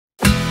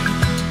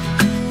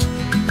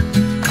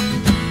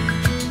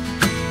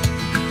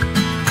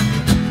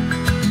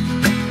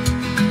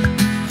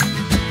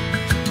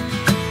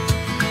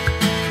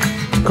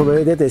Come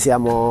vedete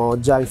siamo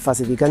già in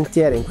fase di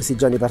cantiere, in questi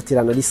giorni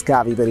partiranno gli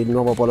scavi per il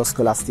nuovo polo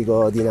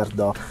scolastico di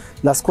Nardò.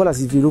 La scuola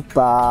si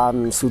sviluppa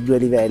su 2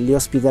 livelli,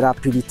 ospiterà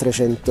più di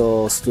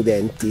 300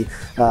 studenti.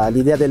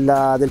 L'idea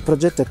del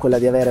progetto è quella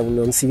di avere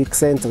un civic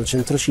center, un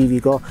centro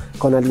civico,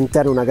 con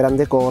all'interno una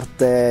grande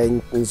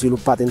corte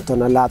sviluppata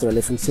intorno all'atrio e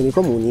alle funzioni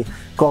comuni,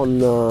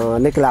 con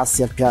le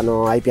classi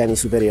ai piani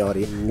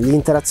superiori.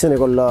 L'interazione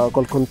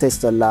col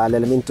contesto è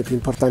l'elemento più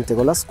importante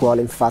con la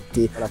scuola,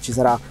 infatti ci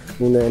sarà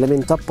un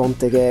elemento a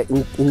ponte che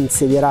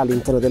insedierà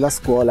all'interno della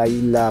scuola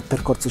il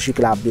percorso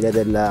ciclabile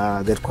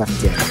del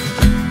quartiere.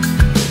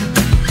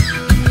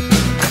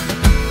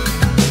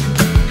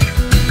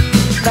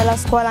 Dalla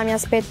scuola mi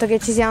aspetto che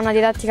ci sia una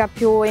didattica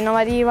più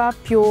innovativa,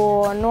 più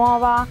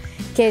nuova,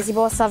 che si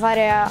possa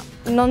fare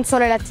non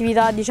solo le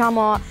attività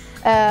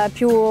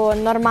più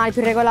normali,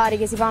 più regolari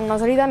che si fanno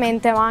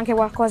solitamente, ma anche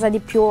qualcosa di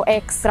più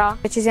extra,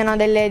 che ci siano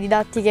delle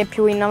didattiche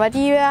più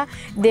innovative,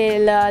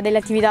 delle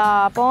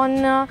attività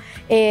PON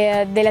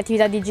e delle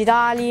attività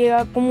digitali,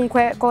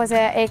 comunque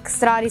cose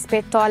extra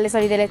rispetto alle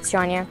solite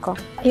lezioni, ecco.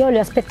 Io le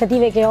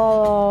aspettative che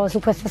ho su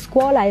questa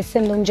scuola,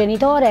 essendo un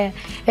genitore,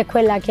 è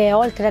quella che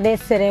oltre ad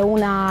essere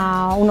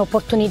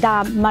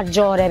un'opportunità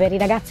maggiore per i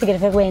ragazzi che le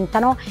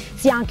frequentano,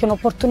 sia anche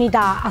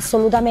un'opportunità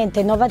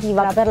assolutamente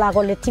innovativa per la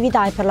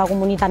collettività e per la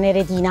comunità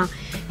neretina,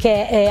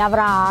 che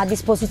avrà a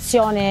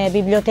disposizione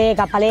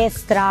biblioteca,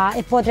 palestra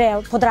e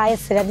potrà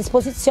essere a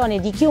disposizione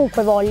di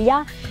chiunque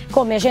voglia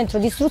come centro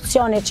di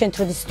istruzione e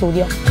centro di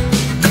studio.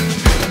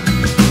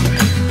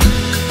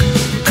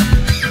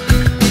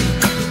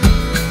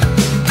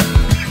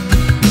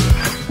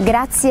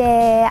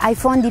 Grazie ai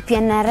fondi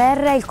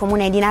PNRR il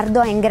Comune di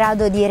Nardò è in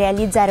grado di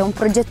realizzare un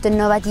progetto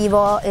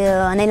innovativo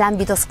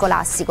nell'ambito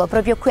scolastico.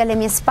 Proprio qui alle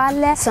mie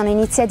spalle sono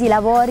iniziati i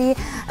lavori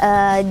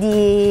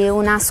di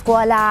una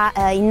scuola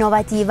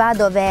innovativa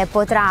dove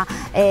potrà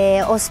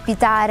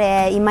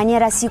ospitare in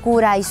maniera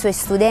sicura i suoi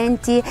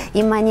studenti,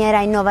 in maniera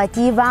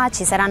innovativa.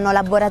 Ci saranno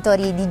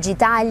laboratori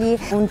digitali,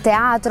 un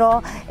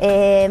teatro,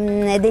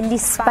 degli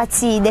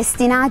spazi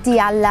destinati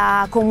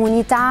alla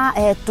comunità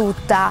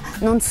tutta,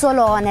 non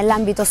solo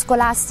nell'ambito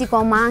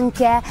scolastico, ma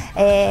anche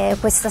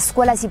questa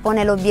scuola si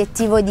pone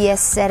l'obiettivo di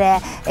essere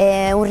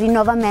un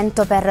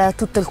rinnovamento per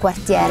tutto il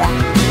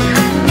quartiere.